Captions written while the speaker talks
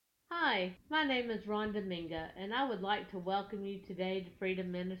Hi, my name is Ron Dominga, and I would like to welcome you today to Freedom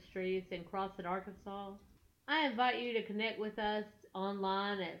Ministries in Crossett, Arkansas. I invite you to connect with us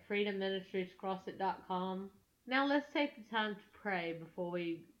online at freedomministriescrossett.com. Now let's take the time to pray before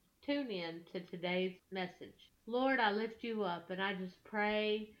we tune in to today's message. Lord, I lift you up and I just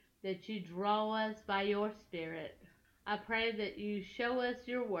pray that you draw us by your Spirit. I pray that you show us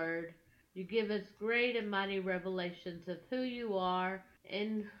your word. You give us great and mighty revelations of who you are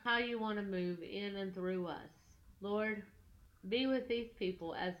and how you want to move in and through us. Lord, be with these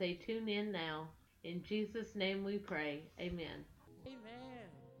people as they tune in now. In Jesus' name we pray. Amen. Amen.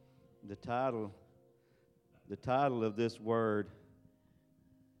 The title, the title of this word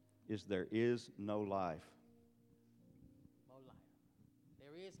is There Is No Life. More life.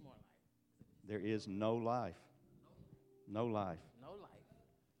 There is more life. There is no life. No life. No life.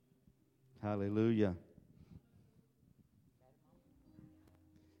 Hallelujah.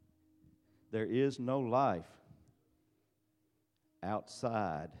 There is no life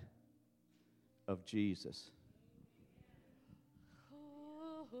outside of Jesus.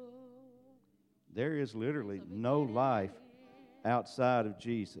 There is literally no life outside of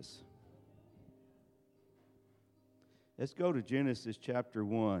Jesus. Let's go to Genesis chapter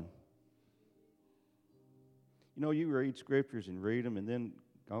 1. You know, you read scriptures and read them, and then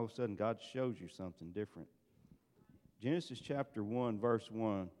all of a sudden God shows you something different. Genesis chapter 1, verse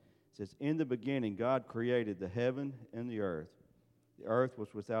 1 says, "In the beginning God created the heaven and the earth. The earth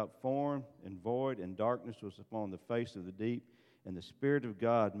was without form and void, and darkness was upon the face of the deep, and the Spirit of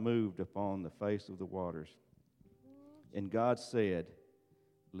God moved upon the face of the waters. And God said,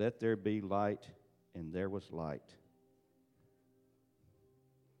 Let there be light, and there was light."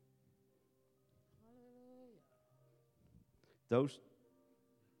 Those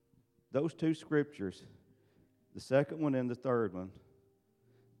two scriptures, the second one and the third one,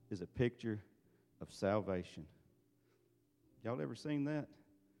 is a picture of salvation. Y'all ever seen that?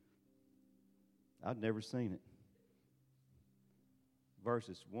 I'd never seen it.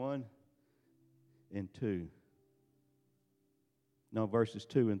 Verses 1 and 2. No, verses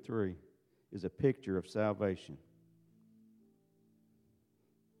 2 and 3 is a picture of salvation.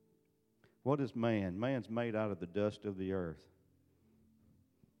 What is man? Man's made out of the dust of the earth.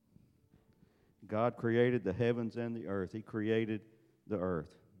 God created the heavens and the earth. He created the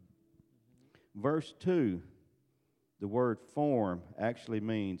earth. Verse 2, the word form actually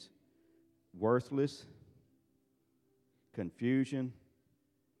means worthless, confusion,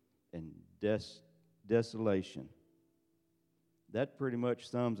 and desolation. That pretty much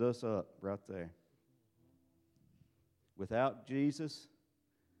sums us up right there. Without Jesus,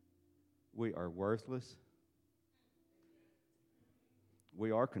 we are worthless.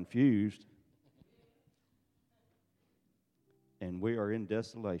 We are confused. And we are in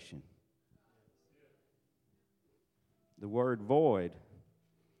desolation. The word void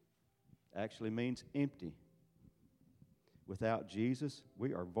actually means empty. Without Jesus,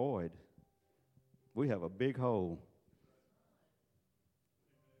 we are void. We have a big hole.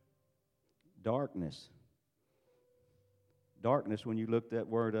 Darkness. Darkness, when you look that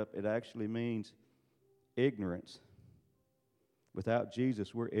word up, it actually means ignorance. Without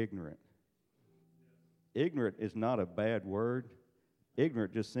Jesus, we're ignorant. Ignorant is not a bad word.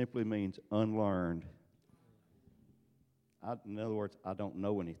 Ignorant just simply means unlearned. In other words, I don't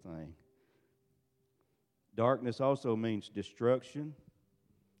know anything. Darkness also means destruction.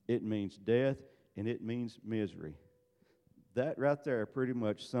 It means death, and it means misery. That right there pretty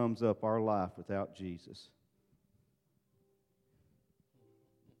much sums up our life without Jesus.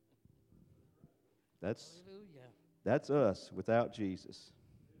 That's us without Jesus.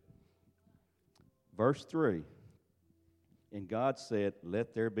 Verse 3, and God said,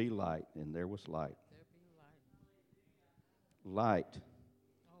 Let there be light, and there was light. There be light. Light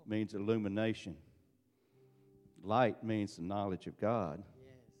means illumination. Light means the knowledge of God.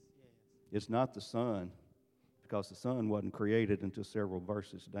 Yes. It's not the sun, because the sun wasn't created until several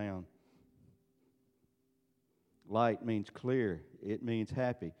verses down. Light means clear. It means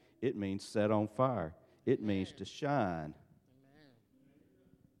happy. It means set on fire. It means to shine. Amen.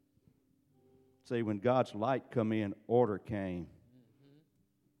 See, when God's light come in, order came.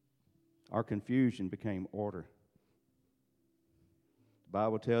 Our confusion became order. The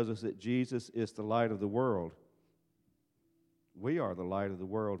Bible tells us that Jesus is the light of the world. We are the light of the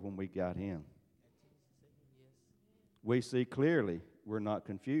world when we got Him. We see clearly. We're not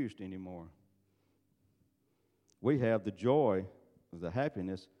confused anymore. We have the joy of the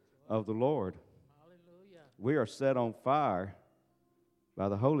happiness of the Lord. Hallelujah. We are set on fire by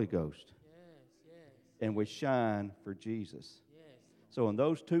the Holy Ghost. Yes. And we shine for Jesus. Yes. So in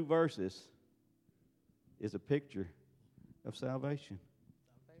those two verses is a picture of salvation.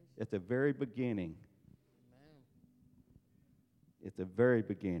 Salvation. At the very beginning. Amen. At the very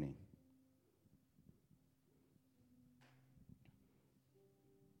beginning.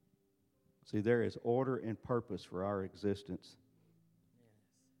 See, there is order and purpose for our existence. Yes.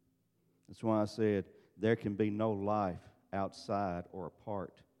 That's why I said there can be no life outside or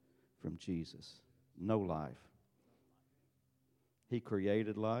apart from Jesus. No life. He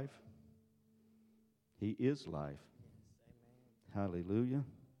created life. He is life. Yes. Amen. Hallelujah.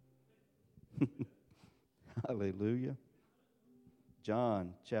 Hallelujah.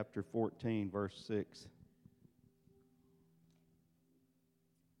 John chapter 14, verse 6.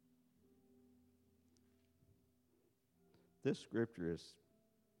 This scripture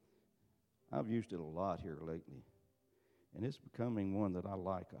I've used it a lot here lately, and it's becoming one that I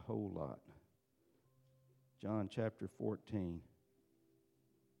like a whole lot. John chapter 14,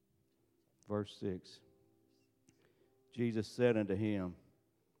 verse 6. Jesus said unto him,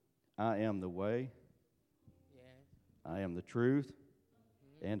 I am the way, Yes. I am the truth,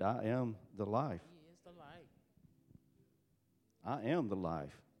 Mm-hmm. and I am the life. He is the light. I am the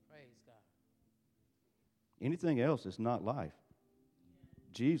life. Praise God. Anything else is not life.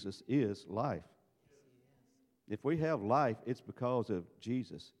 Jesus is life. Yes, he is. If we have life, it's because of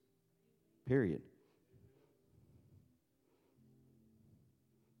Jesus. Period.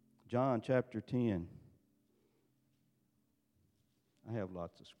 John chapter 10. I have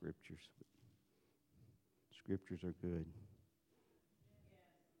lots of scriptures. But scriptures are good.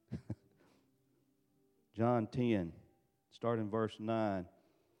 John 10, starting verse 9.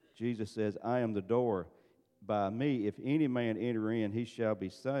 Jesus says, I am the door. By me, if any man enter in, he shall be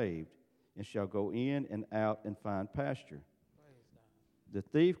saved, and shall go in and out and find pasture. Praise God. The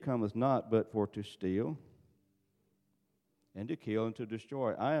thief cometh not but for to steal, and to kill, and to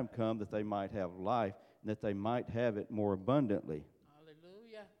destroy. I am come that they might have life, and that they might have it more abundantly.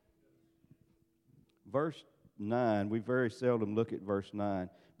 Hallelujah. Verse 9, we very seldom look at verse 9,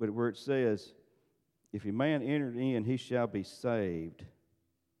 but where it says, if a man enter in, he shall be saved.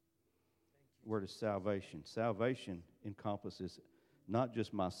 Word is salvation. Salvation encompasses not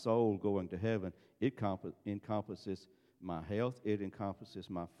just my soul going to heaven, it encompasses my health, it encompasses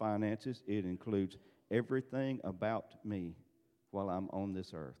my finances, it includes everything about me while I'm on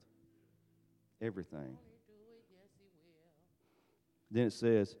this earth. Everything. Won't he do it? Yes, he will. Then it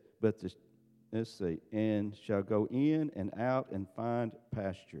says, let's see, and shall go in and out and find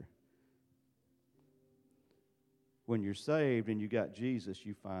pasture. When you're saved and you got Jesus,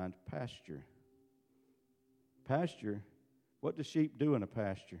 you find pasture. Pasture, what do sheep do in a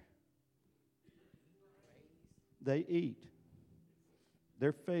pasture? They eat.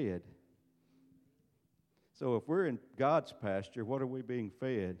 They're fed. So if we're in God's pasture, what are we being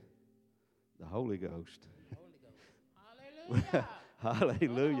fed? The Holy Ghost. Holy Ghost. Hallelujah.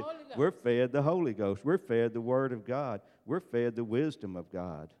 Hallelujah. The Holy Ghost. We're fed the Holy Ghost. We're fed the Word of God. We're fed the wisdom of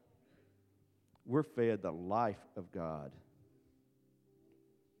God. We're fed the life of God.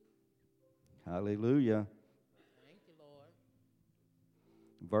 Hallelujah. Thank you, Lord.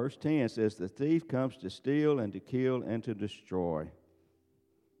 Verse 10 says, the thief comes to steal and to kill and to destroy.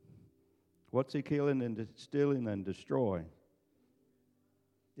 What's he killing and stealing and destroying?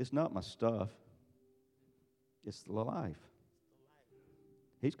 It's not my stuff. It's the life.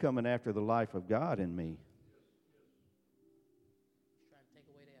 He's coming after the life of God in me. He's trying to take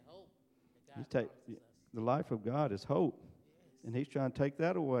away that hope that He's God promises us. The life of God is hope. Yes. And he's trying to take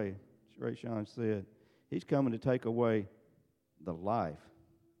that away, as Ray Sean said. He's coming to take away the life.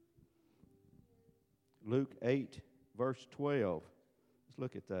 Luke 8, verse 12. Let's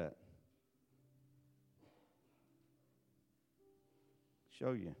look at that.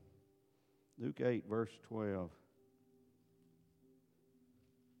 Show you. Luke 8, verse 12.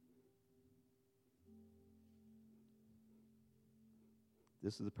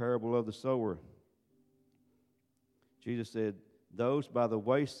 This is the parable of the sower. Jesus said, those by the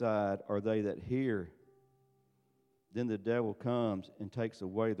wayside are they that hear. Then the devil comes and takes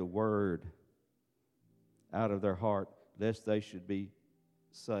away the word out of their heart, lest they should be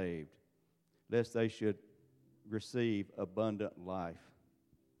saved, lest they should receive abundant life.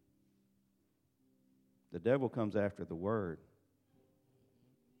 The devil comes after the word.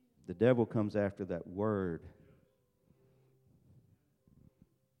 The devil comes after that word.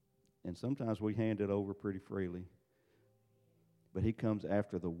 And sometimes we hand it over pretty freely. But he comes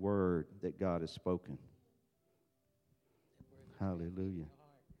after the word that God has spoken. Hallelujah.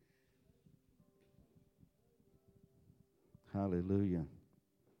 Hallelujah.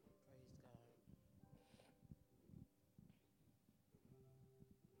 Praise God.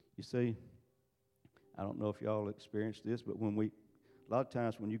 You see, I don't know if y'all experienced this, but a lot of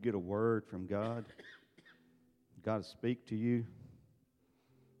times when you get a word from God, God will speak to you,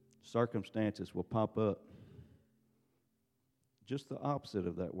 circumstances will pop up. Just the opposite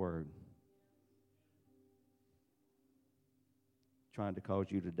of that word. Trying to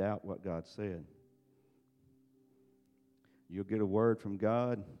cause you to doubt what God said. You'll get a word from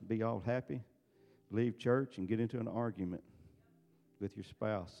God, be all happy, leave church and get into an argument with your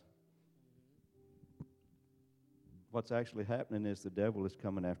spouse. What's actually happening is the devil is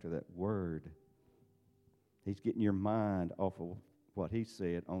coming after that word. He's getting your mind off of what he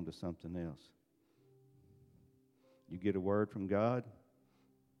said onto something else. You get a word from God,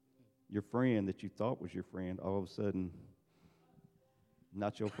 your friend that you thought was your friend, all of a sudden,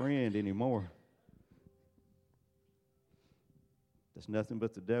 not your friend anymore. That's nothing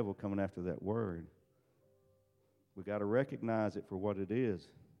but the devil coming after that word. We got to recognize it for what it is.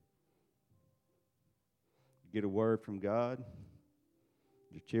 You get a word from God,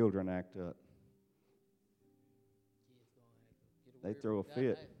 your children act up. They throw a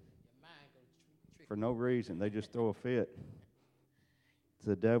fit for no reason. They just throw a fit. It's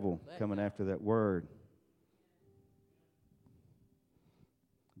the devil coming after that word.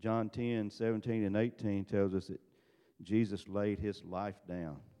 John 10:17 and 18 tells us that Jesus laid his life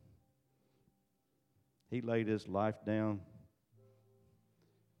down. He laid his life down.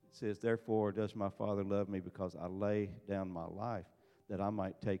 It says, therefore does my Father love me, because I lay down my life that I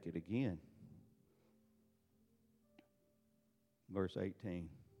might take it again. Verse 18.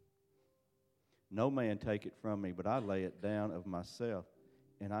 No man take it from me, but I lay it down of myself.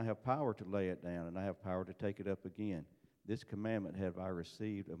 And I have power to lay it down, and I have power to take it up again. This commandment have I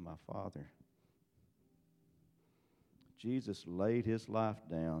received of my Father. Jesus laid his life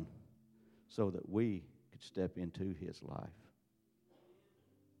down so that we could step into his life.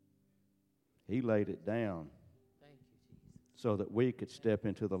 He laid it down so that we could step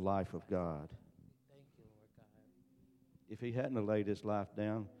into the life of God. Thank you, Lord God. If he hadn't have laid his life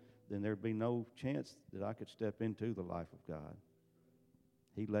down, then there'd be no chance that I could step into the life of God.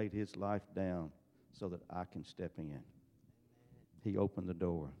 He laid his life down so that I can step in. Amen. He opened the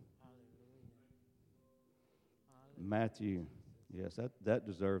door. Hallelujah. Matthew, yes, that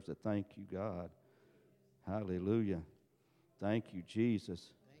deserves a thank you, God. Hallelujah. Thank you,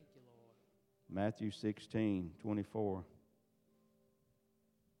 Jesus. Thank you, Lord. Matthew 16:24.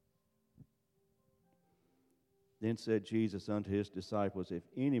 Then said Jesus unto his disciples, if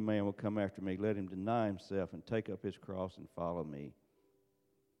any man will come after me, let him deny himself and take up his cross and follow me.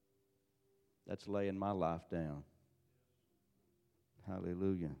 That's laying my life down.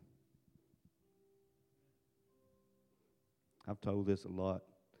 Hallelujah. I've told this a lot,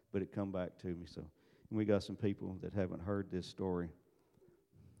 but it come back to me. So we got some people that haven't heard this story.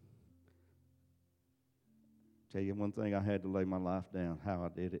 Tell you one thing, I had to lay my life down. How I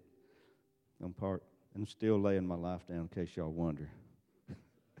did it. I'm still laying my life down, in case y'all wonder.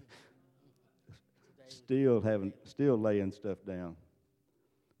 Still laying stuff down.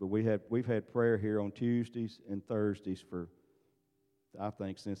 But we've had prayer here on Tuesdays and Thursdays for, I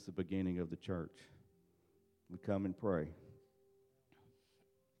think, since the beginning of the church. We come and pray.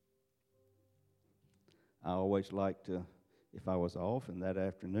 I always like to, if I was off in that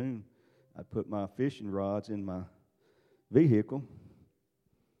afternoon, I'd put my fishing rods in my vehicle,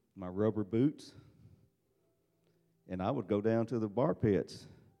 my rubber boots, and I would go down to the bar pits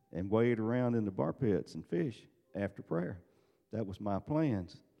and wade around in the bar pits and fish after prayer. That was my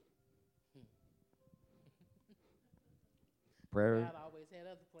plans. Prayer God always had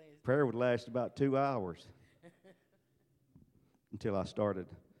other plans. Prayer would last about 2 hours until I started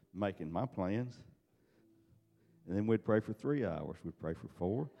making my plans. And then we'd pray for 3 hours. We'd pray for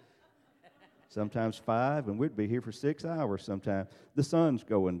 4, sometimes 5, and we'd be here for 6 hours sometimes. The sun's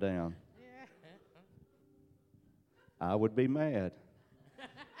going down. I would be mad.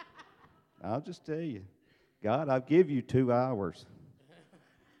 I'll just tell you, God, I'll give you 2 hours.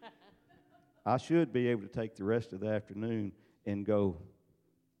 I should be able to take the rest of the afternoon and go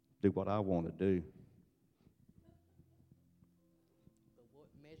do what I want to do. But what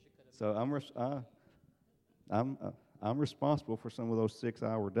measure could have So I'm responsible for some of those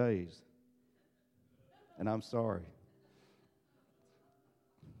 6-hour days, and I'm sorry.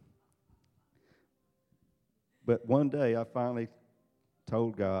 But one day I finally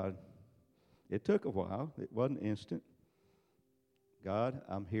told God. It took a while. It wasn't instant. God,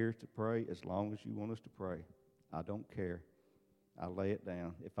 I'm here to pray as long as you want us to pray. I don't care. I lay it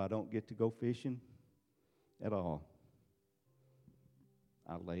down. If I don't get to go fishing at all,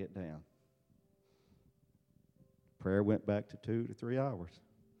 I lay it down. Prayer went back to 2 to 3 hours.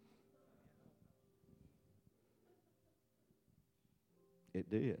 It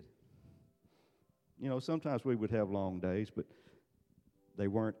did. You know, sometimes we would have long days, but they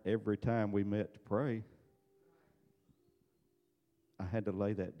weren't every time we met to pray. I had to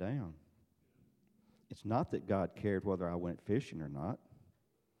lay that down. It's not that God cared whether I went fishing or not.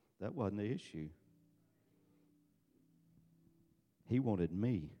 That wasn't the issue. He wanted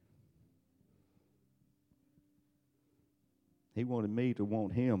me. He wanted me to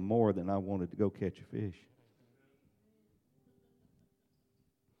want him more than I wanted to go catch a fish.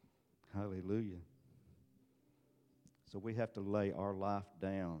 Hallelujah. So we have to lay our life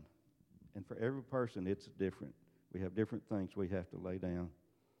down. And for every person, it's different. We have different things we have to lay down.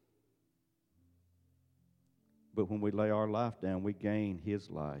 But when we lay our life down, we gain his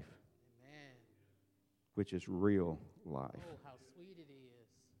life. Amen. Which is real life. Oh, how sweet it is.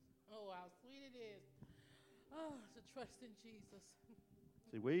 Oh, how sweet it is. Oh, to trust in Jesus.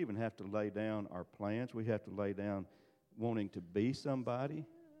 See, we even have to lay down our plans. We have to lay down wanting to be somebody.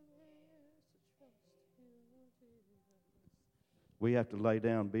 We have to lay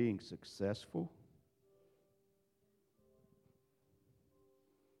down being successful.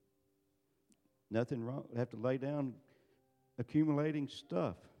 Nothing wrong. We have to lay down accumulating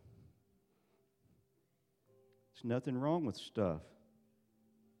stuff. There's nothing wrong with stuff,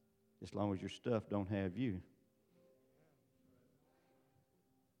 as long as your stuff don't have you.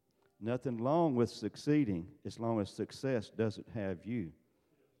 Nothing wrong with succeeding, as long as success doesn't have you.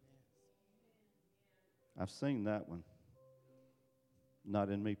 I've seen that one. Not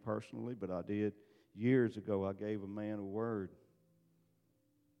in me personally, but I did. Years ago, I gave a man a word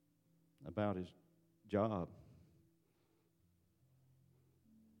about his job.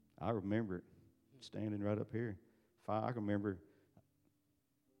 I remember it, standing right up here. I remember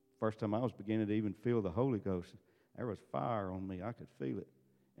first time I was beginning to even feel the Holy Ghost. There was fire on me. I could feel it.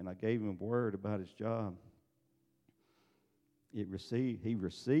 And I gave him a word about his job. He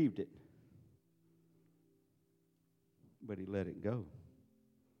received it, but he let it go.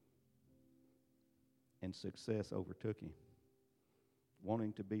 And success overtook him.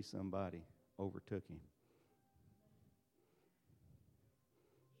 Wanting to be somebody overtook him.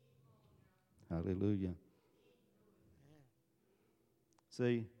 Hallelujah.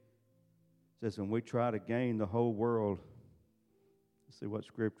 See, it says when we try to gain the whole world, let's see what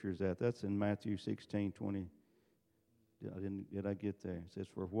scripture is that. That's in Matthew 16:20. Did I get there? It says,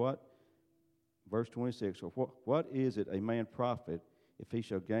 for what? Verse 26. For what is it a man profit if he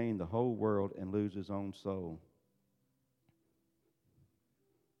shall gain the whole world and lose his own soul?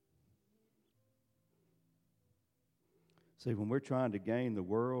 See, when we're trying to gain the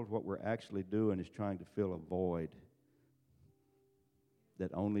world, what we're actually doing is trying to fill a void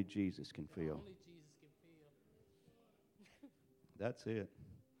that only Jesus can fill. Only Jesus can fill. That's it.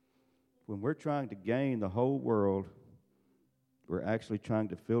 When we're trying to gain the whole world, we're actually trying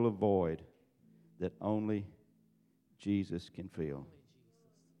to fill a void that only Jesus can fill.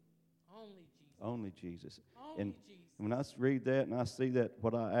 Only Jesus. Only Jesus. Only And Jesus. when I read that and I see that,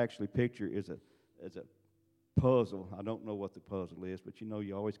 what I actually picture is a puzzle. I don't know what the puzzle is, but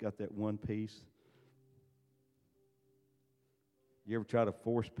you always got that one piece. You ever try to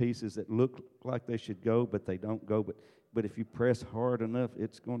force pieces that look like they should go, but they don't go? But if you press hard enough,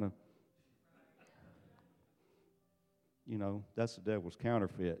 it's going to, that's the devil's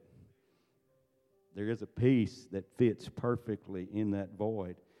counterfeit. There is a piece that fits perfectly in that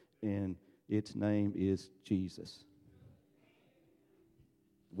void, and its name is Jesus.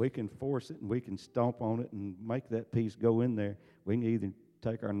 We can force it, and we can stomp on it and make that piece go in there. We can either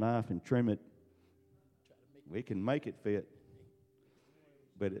take our knife and trim it. We can make it fit,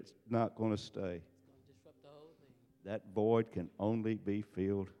 but it's not going to stay. It's going to disrupt the whole thing. That void can only be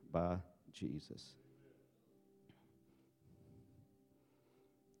filled by Jesus.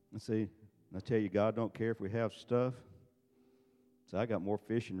 And see, I tell you, God don't care if we have stuff. So I got more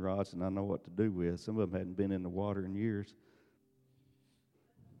fishing rods than I know what to do with. Some of them hadn't been in the water in years.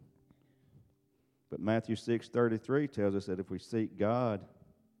 But Matthew 6:33 tells us that if we seek God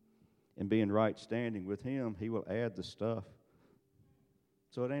and be in right standing with Him, He will add the stuff.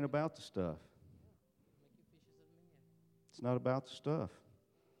 So it ain't about the stuff. Make you fishers of men. It's not about the stuff.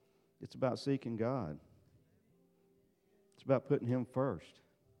 It's about seeking God. It's about putting Him first.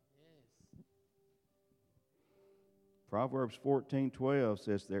 Yes. Proverbs 14:12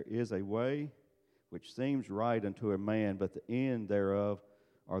 says, there is a way which seems right unto a man, but the end thereof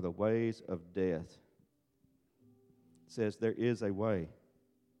are the ways of death. It says there is a way.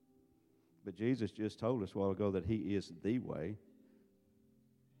 But Jesus just told us a while ago that He is the way.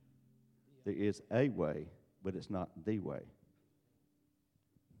 There is a way, but it's not the way.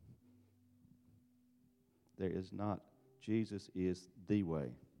 There is not Jesus is the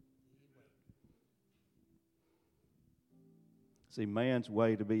way. See, man's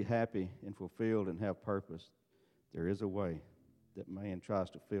way to be happy and fulfilled and have purpose, there is a way that man tries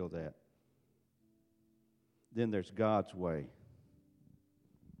to fill that. Then there's God's way.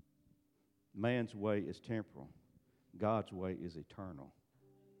 Man's way is temporal. God's way is eternal.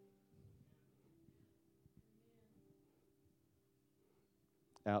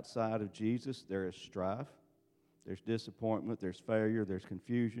 Outside of Jesus, there is strife, there's disappointment, there's failure, there's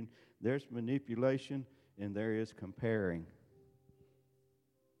confusion, there's manipulation, and there is comparing.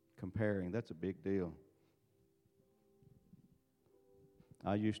 Comparing, that's a big deal.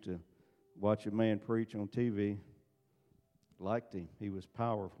 I used to watch a man preach on TV. Liked him. He was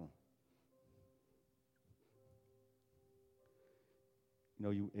powerful. You know,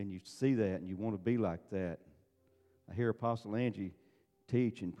 you see that and you want to be like that. I hear Apostle Angie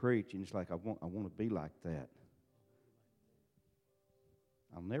teach and preach, and it's like I want to be like that.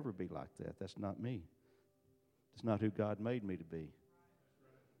 I'll never be like that. That's not me. That's not who God made me to be.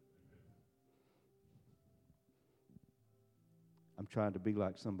 I'm trying to be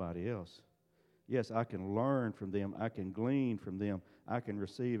like somebody else. Yes, I can learn from them. I can glean from them. I can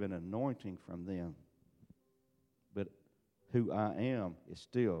receive an anointing from them. But who I am is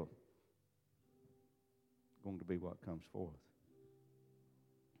still going to be what comes forth.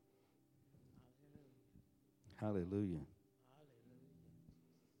 Hallelujah.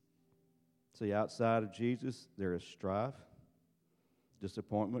 See, outside of Jesus, there is strife,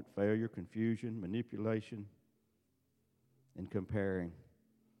 disappointment, failure, confusion, manipulation, and comparing.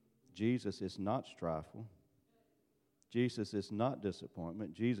 Jesus is not strifeful. Jesus is not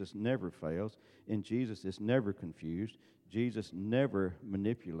disappointment. Jesus never fails. And Jesus is never confused. Jesus never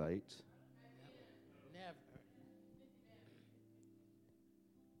manipulates. Never.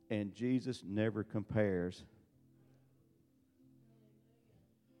 And Jesus never compares.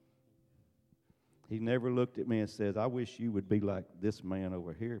 He never looked at me and says, I wish you would be like this man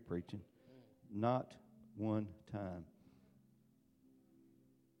over here preaching. Not one time.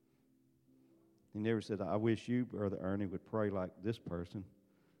 He never said, I wish you, Brother Ernie, would pray like this person.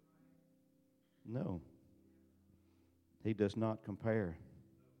 No. He does not compare.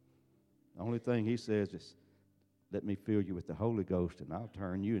 The only thing he says is, let me fill you with the Holy Ghost and I'll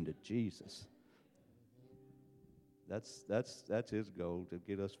turn you into Jesus. That's his goal, to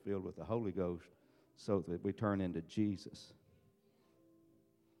get us filled with the Holy Ghost so that we turn into Jesus.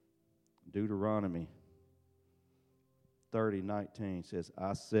 Deuteronomy 30:19 says,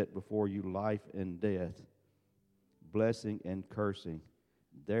 I set before you life and death, blessing and cursing.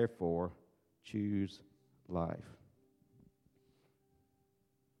 Therefore, choose life.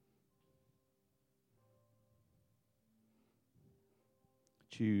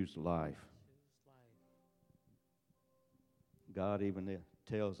 Choose life. God even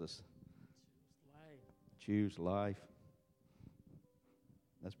tells us, choose life.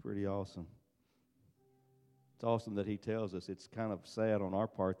 That's pretty awesome. It's awesome that he tells us. It's kind of sad on our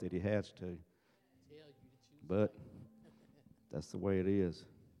part that he has to. But that's the way it is.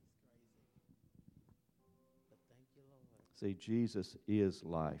 See, Jesus is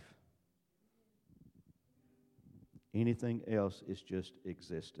life. Anything else is just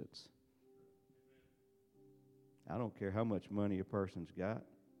existence. I don't care how much money a person's got.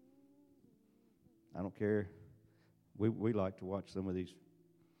 I don't care. We like to watch some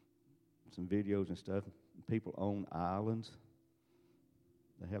videos and stuff. People own islands.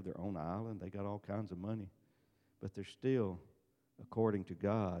 They have their own island. They got all kinds of money. But they're still, according to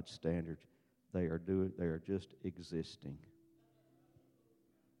God's standard, they are just existing.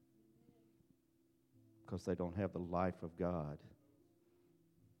 Because they don't have the life of God.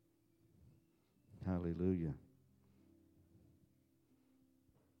 Hallelujah.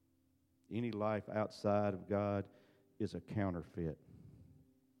 Any life outside of God is a counterfeit.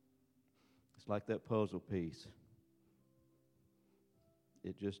 It's like that puzzle piece.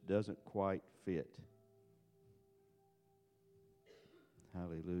 It just doesn't quite fit.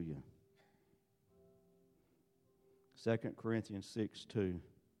 Hallelujah. 2 Corinthians 6:2.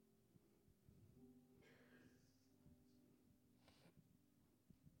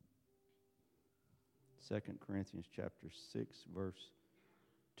 Second Corinthians chapter 6, verse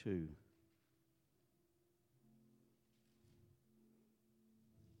 2.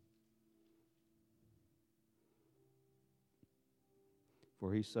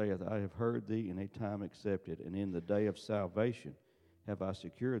 For he saith, I have heard thee in a time accepted, and in the day of salvation have I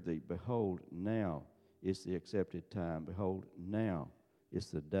secured thee. Behold, now is the accepted time. Behold, now is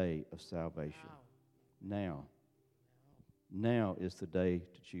the day of salvation. Now. Now is the day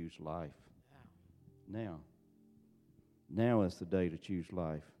to choose life. Now. Now is the day to choose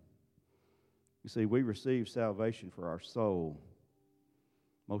life. You see, we receive salvation for our soul.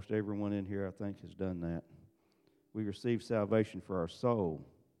 Most everyone in here, I think, has done that. We receive salvation for our soul,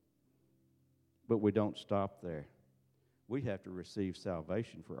 but we don't stop there. We have to receive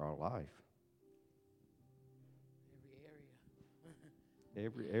salvation for our life.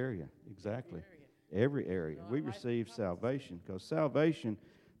 Every area. Every area, exactly. Every area. Every area. So our We life receive is salvation because salvation,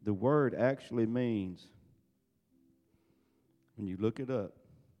 the word actually means, when you look it up,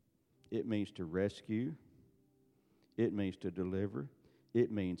 it means to rescue, it means to deliver,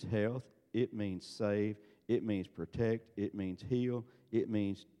 it means health, it means save, it means protect, it means heal, it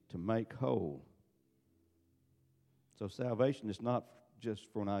means to make whole. So salvation is not just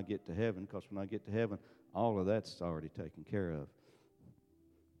for when I get to heaven, because when I get to heaven, all of that's already taken care of.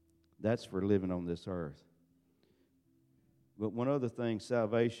 That's for living on this earth. But one other thing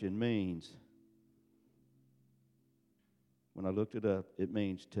salvation means, when I looked it up, it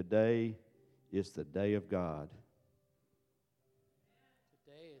means today is the day of God.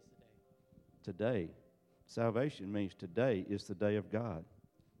 Today is the day. Today. Salvation means today is the day of God.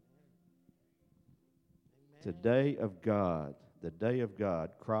 Amen. Today of God, the day of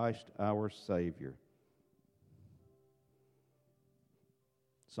God, Christ our Savior.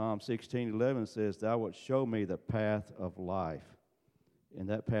 Psalm 16:11 says, "Thou wilt show me the path of life." And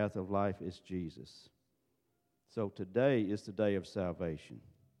that path of life is Jesus. So today is the day of salvation.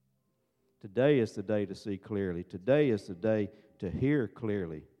 Today is the day to see clearly. Today is the day to hear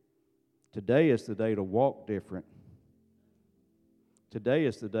clearly. Today is the day to walk different. Today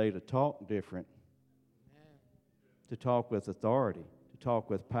is the day to talk different. Amen. To talk with authority, to talk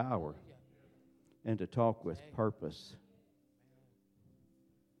with power, and to talk with purpose.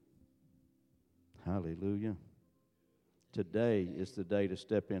 Hallelujah. Today is the day to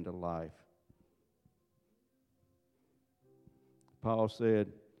step into life. Paul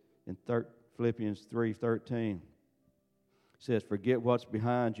said in Philippians 3:13, says, "Forget what's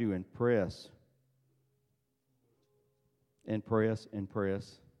behind you and press." And press and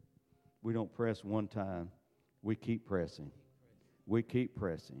press. We don't press one time. We keep pressing. We keep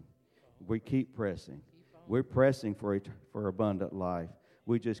pressing. We keep pressing. We're pressing for abundant life.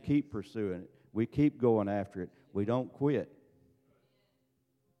 We just keep pursuing it. We keep going after it. We don't quit.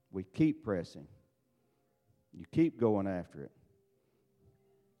 We keep pressing. You keep going after it.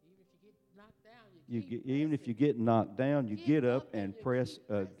 Even if you get knocked down, Even if you get up and press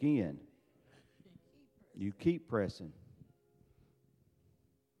again. You keep pressing.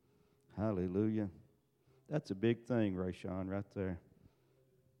 Hallelujah. That's a big thing, Rayshawn, right there.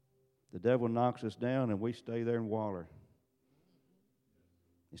 The devil knocks us down and we stay there and waller,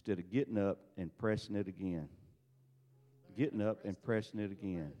 instead of getting up and pressing it again. Getting up and pressing it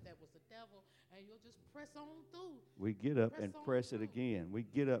again. That was the devil, and you'll just press on through. We get up and press it again. We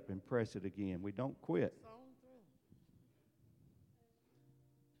get up and press it again. We don't quit. Press on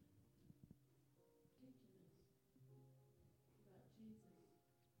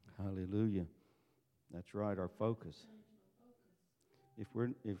through. Hallelujah. That's right, our focus. If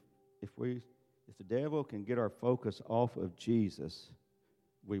the devil can get our focus off of Jesus,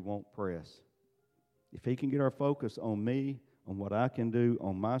 we won't press. If he can get our focus on me, on what I can do,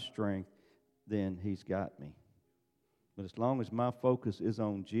 on my strength, then he's got me. But as long as my focus is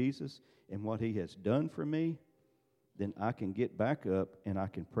on Jesus and what he has done for me, then I can get back up and I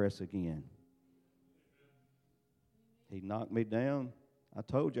can press again. He knocked me down. I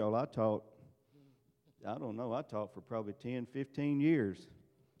told y'all I taught for probably 10, 15 years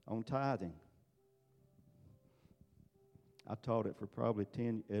on tithing. I taught it for probably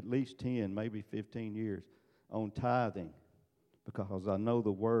at least 10, maybe 15 years on tithing, because I know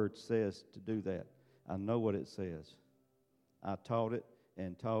the Word says to do that. I know what it says. I taught it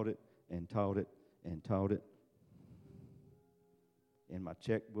and taught it and taught it and taught it. And my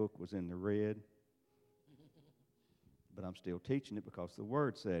checkbook was in the red. But I'm still teaching it because the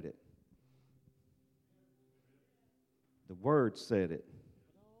Word said it. The Word said it.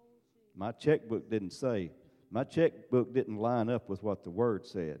 My checkbook didn't say. My checkbook didn't line up with what the Word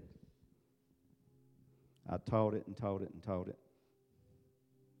said. I taught it and taught it and taught it.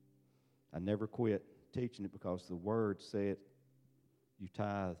 I never quit teaching it because the Word said, you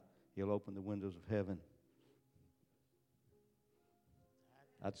tithe, He'll open the windows of heaven.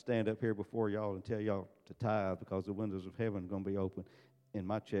 I'd stand up here before y'all and tell y'all to tithe because the windows of heaven are going to be open. And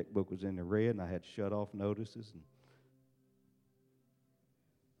my checkbook was in the red, and I had shut off notices. And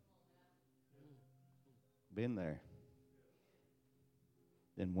been there.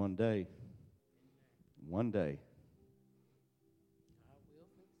 Then one day, I will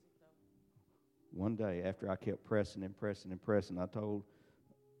fix it though. One day, after I kept pressing and pressing and pressing, it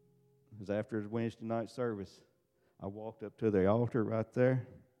was after the Wednesday night service, I walked up to the altar right there.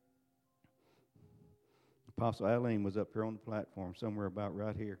 Apostle Eileen was up here on the platform, somewhere about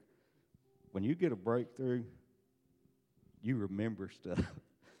right here. When you get a breakthrough, you remember stuff.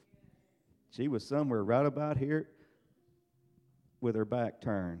 She was somewhere right about here with her back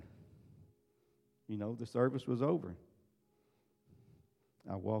turned. You know, the service was over.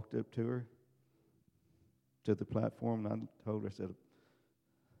 I walked up to her, to the platform, and I told her, I said,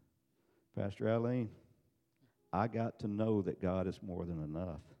 Pastor Eileen, I got to know that God is more than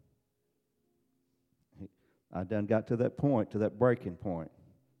enough. I done got to that point, to that breaking point.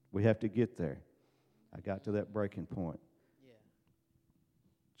 We have to get there. I got to that breaking point. Yeah.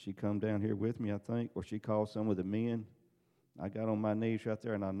 She come down here with me, I think, or she called some of the men. I got on my knees right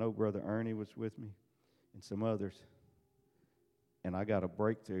there, and I know Brother Ernie was with me and some others. And I got a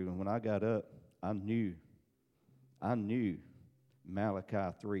breakthrough. And when I got up, I knew Malachi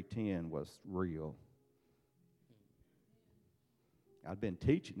 3:10 was real. I'd been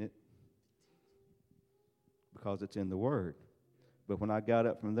teaching it because it's in the Word. But when I got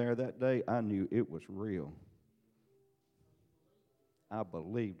up from there that day, I knew it was real. I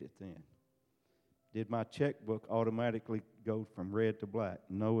believed it then. Did my checkbook automatically go from red to black?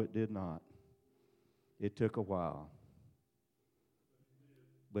 No, it did not. It took a while.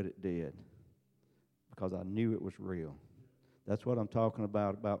 But it did. Because I knew it was real. That's what I'm talking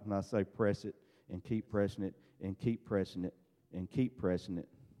about when I say press it and keep pressing it and keep pressing it and keep pressing it.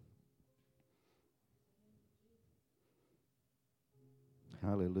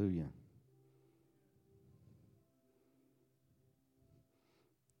 Hallelujah.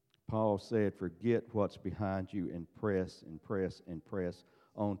 Paul said, forget what's behind you and press and press and press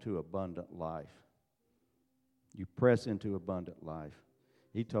on to abundant life. You press into abundant life.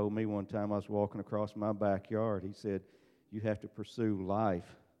 He told me one time I was walking across my backyard, he said, you have to pursue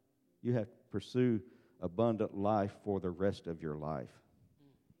life. You have to pursue abundant life for the rest of your life.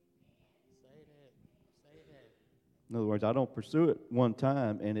 Say that. In other words, I don't pursue it one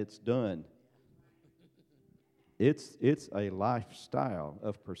time and it's done. It's a lifestyle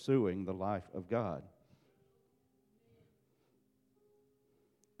of pursuing the life of God.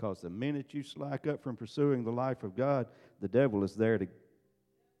 Because the minute you slack up from pursuing the life of God, the devil is there to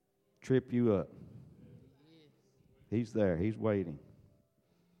trip you up. He's there. He's waiting.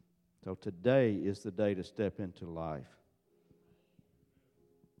 So today is the day to step into life.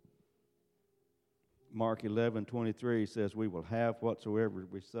 Mark 11:23 says, we will have whatsoever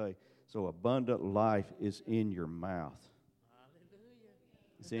we say. So abundant life is in your mouth. Hallelujah.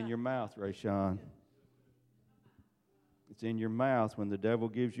 It's in your mouth, Rayshawn. It's in your mouth when the devil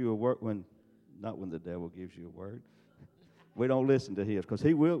gives you a word. Not when the devil gives you a word. We don't listen to his, because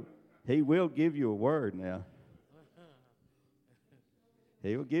he will give you a word now.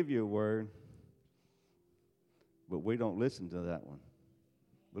 He will give you a word. But we don't listen to that one.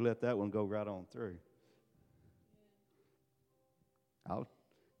 We let that one go right on through.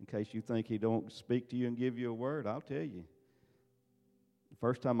 In case you think he don't speak to you and give you a word, I'll tell you. The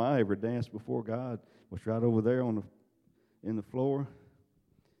first time I ever danced before God was right over there in the floor.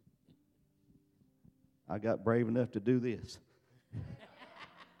 I got brave enough to do this.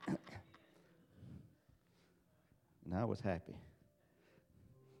 And I was happy.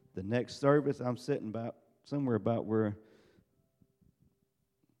 The next service, I'm sitting somewhere about where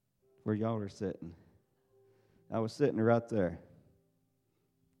y'all are sitting. I was sitting right there.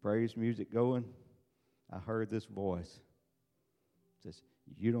 Praise music going. I heard this voice. It says,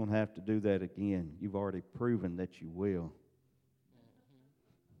 you don't have to do that again. You've already proven that you will.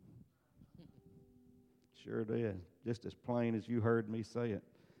 Sure did. Just as plain as you heard me say it.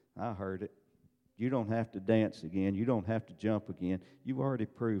 I heard it. You don't have to dance again. You don't have to jump again. You've already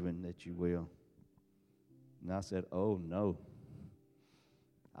proven that you will. And I said, oh, no.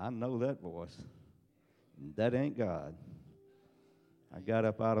 I know that voice. That ain't God. I got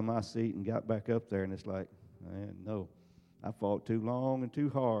up out of my seat and got back up there, and it's like, man, no. I fought too long and too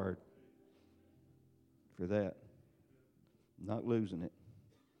hard for that. I'm not losing it.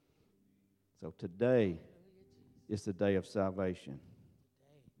 So today is the day of salvation.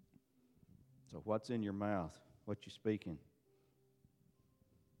 So what's in your mouth? What you speaking?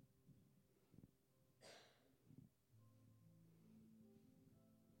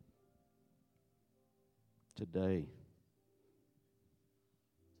 Today.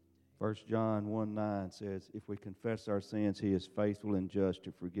 1 John 1:9 says, if we confess our sins, he is faithful and just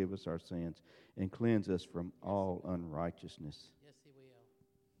to forgive us our sins and cleanse us from all unrighteousness. Yes, he will.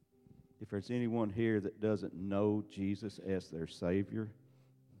 If there's anyone here that doesn't know Jesus as their Savior,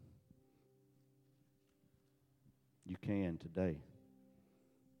 You can today.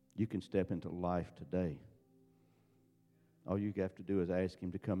 You can step into life today. All you have to do is ask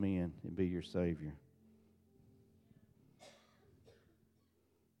Him to come in and be your Savior.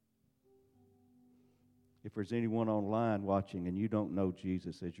 If there's anyone online watching and you don't know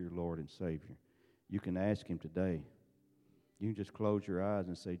Jesus as your Lord and Savior, you can ask Him today. You can just close your eyes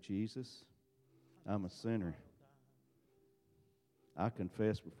and say, Jesus, I'm a sinner. I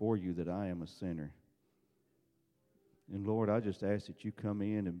confess before you that I am a sinner. And Lord, I just ask that you come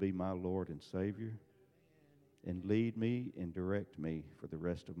in and be my Lord and Savior and lead me and direct me for the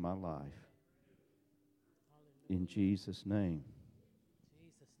rest of my life. In Jesus' name.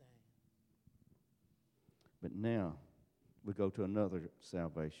 Jesus' name. But now we go to another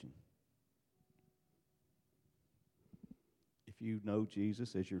salvation. If you know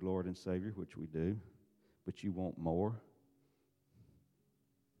Jesus as your Lord and Savior, which we do, but you want more,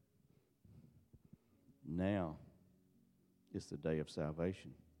 now is the day of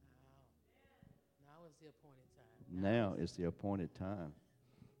salvation. Now is the appointed time. Now is the appointed time.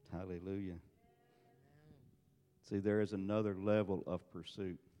 Hallelujah. See, there is another level of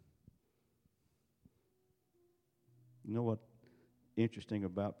pursuit. You know what's interesting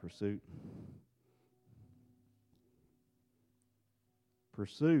about pursuit?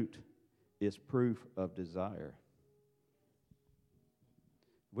 Pursuit is proof of desire.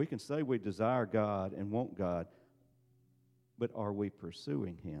 We can say we desire God and want God, but are we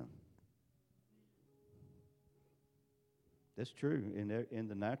pursuing Him? That's true in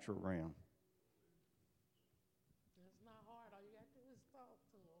the natural realm. It's not hard. All you got to do is talk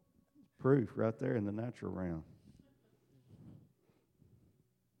to Him. Proof right there in the natural realm.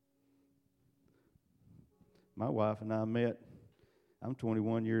 My wife and I met, I'm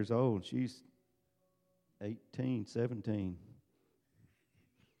 21 years old, she's 18, 17.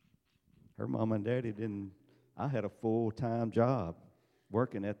 Her mom and daddy I had a full-time job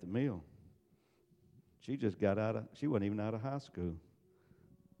working at the mill. She just she wasn't even out of high school.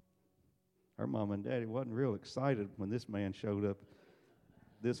 Her mom and daddy wasn't real excited when this man showed up.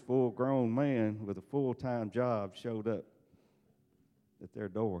 This full-grown man with a full-time job showed up at their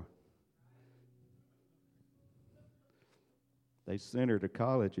door. They sent her to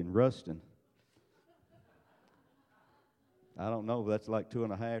college in Ruston. I don't know, that's like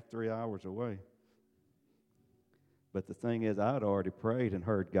 2.5, 3 hours away. But the thing is, I'd already prayed and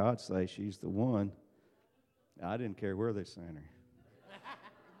heard God say she's the one. I didn't care where they sent her.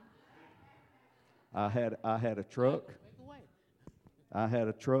 I had a truck. I had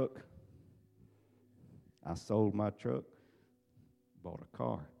a truck. I sold my truck, bought a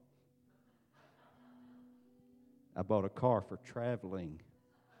car. I bought a car for traveling.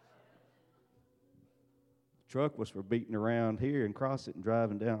 The truck was for beating around here and cross it and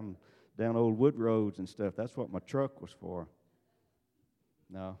driving down old wood roads and stuff. That's what my truck was for.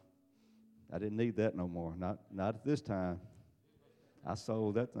 No, I didn't need that no more. Not at this time. I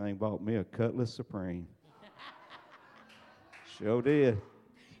sold that thing, bought me a Cutlass Supreme. Sure did.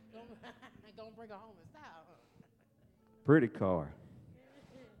 Don't bring her home in style. Pretty car.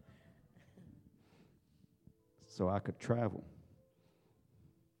 So I could travel.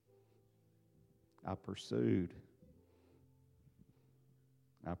 I pursued.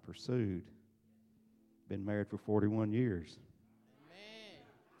 Been married for 41 years. Amen.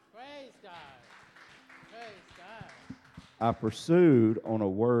 Praise God. Praise God. I pursued on a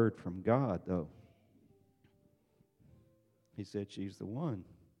word from God, though. He said she's the one.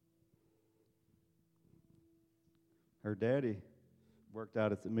 Her daddy worked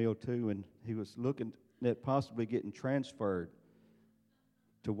out at the mill too, and he was looking at possibly getting transferred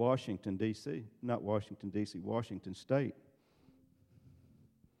to Washington, D.C. Not Washington, D.C., Washington State.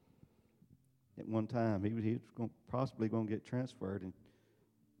 At one time, he was possibly going to get transferred, and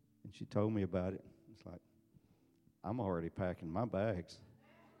she told me about it. It's like, I'm already packing my bags.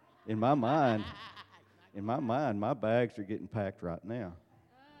 In my mind, my bags are getting packed right now.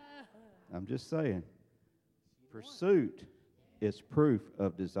 I'm just saying, pursuit is proof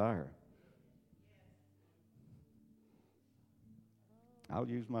of desire. I'll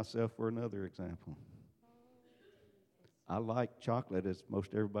use myself for another example. I like chocolate, as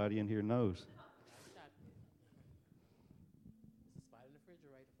most everybody in here knows. Spot in the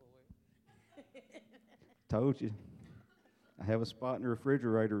refrigerator for it. Told you. I have a spot in the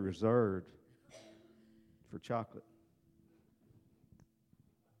refrigerator reserved for chocolate.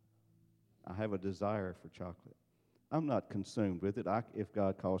 I have a desire for chocolate. I'm not consumed with it. If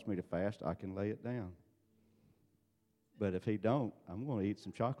God calls me to fast, I can lay it down. But if He don't, I'm going to eat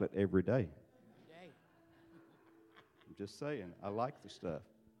some chocolate every day. I'm just saying, I like the stuff.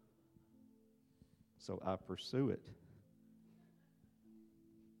 So I pursue it.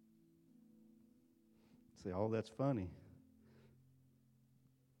 Say, oh, that's funny.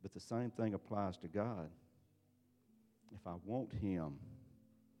 But the same thing applies to God. If I want Him,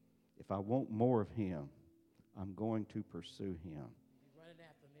 if I want more of Him, I'm going to pursue Him. Be running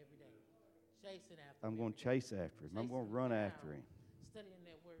after Him every day. Chasing after I'm Him. going to chase after Him. I'm going to run after Him. Studying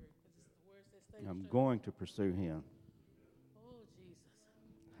that word. Because it's the word that stays. I'm going to pursue Him. Oh, Jesus.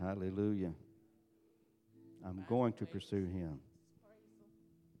 Hallelujah. I'm going to pursue Him.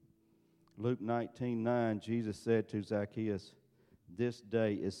 Luke 19:9, Jesus said to Zacchaeus, this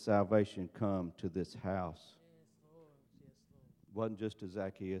day is salvation come to this house. Yes, Lord. Yes, Lord. It wasn't just to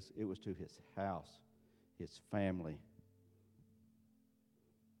Zacchaeus, it was to his house, his family.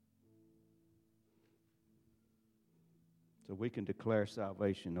 So we can declare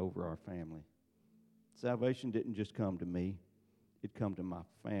salvation over our family. Salvation didn't just come to me, it come to my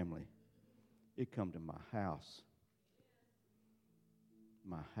family. It come to my house.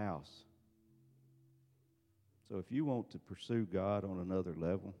 My house. So if you want to pursue God on another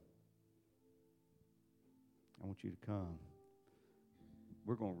level, I want you to come.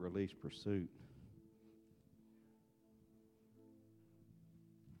 We're going to release pursuit.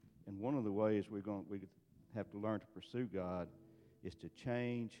 And one of the ways we have to learn to pursue God is to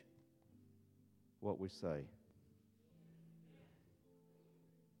change what we say.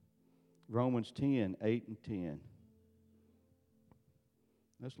 Romans 10:8 and 10.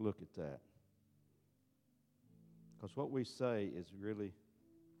 Let's look at that. Because what we say is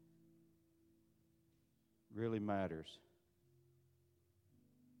really matters.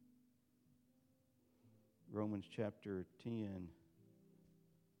 Romans chapter 10,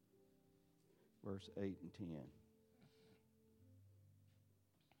 verse 8 and 10.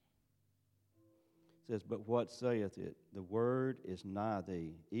 It says, but what saith it? The word is nigh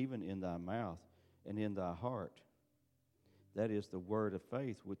thee, even in thy mouth and in thy heart. That is the word of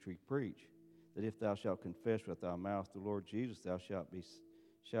faith which we preach, that if thou shalt confess with thy mouth the Lord Jesus, thou shalt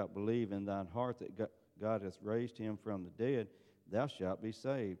believe in thine heart that God hath raised him from the dead, thou shalt be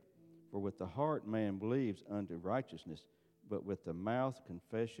saved. For with the heart man believes unto righteousness, but with the mouth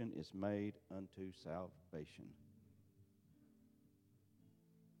confession is made unto salvation.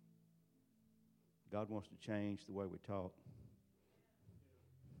 God wants to change the way we talk.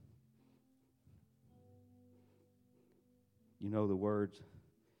 You know the words,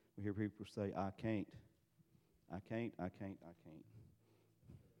 we hear people say, I can't. I can't, I can't, I can't.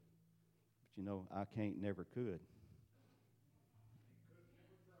 But you know, I can't never could.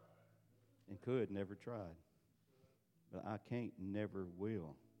 And could never tried. But I can't never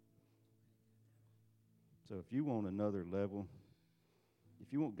will. So if you want another level,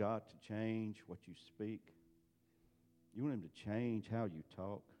 if you want God to change what you speak, you want Him to change how you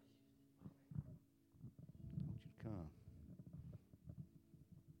talk, I want you to come.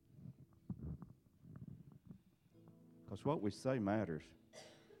 Because what we say matters.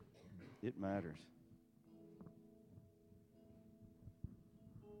 It matters.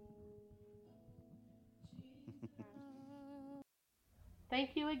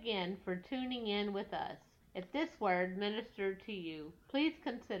 Thank you again for tuning in with us. If this word ministered to you, please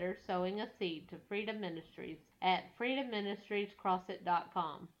consider sowing a seed to Freedom Ministries at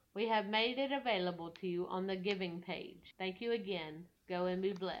freedomministriescrossit.com. We have made it available to you on the giving page. Thank you again. Go and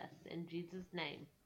be blessed. In Jesus' name.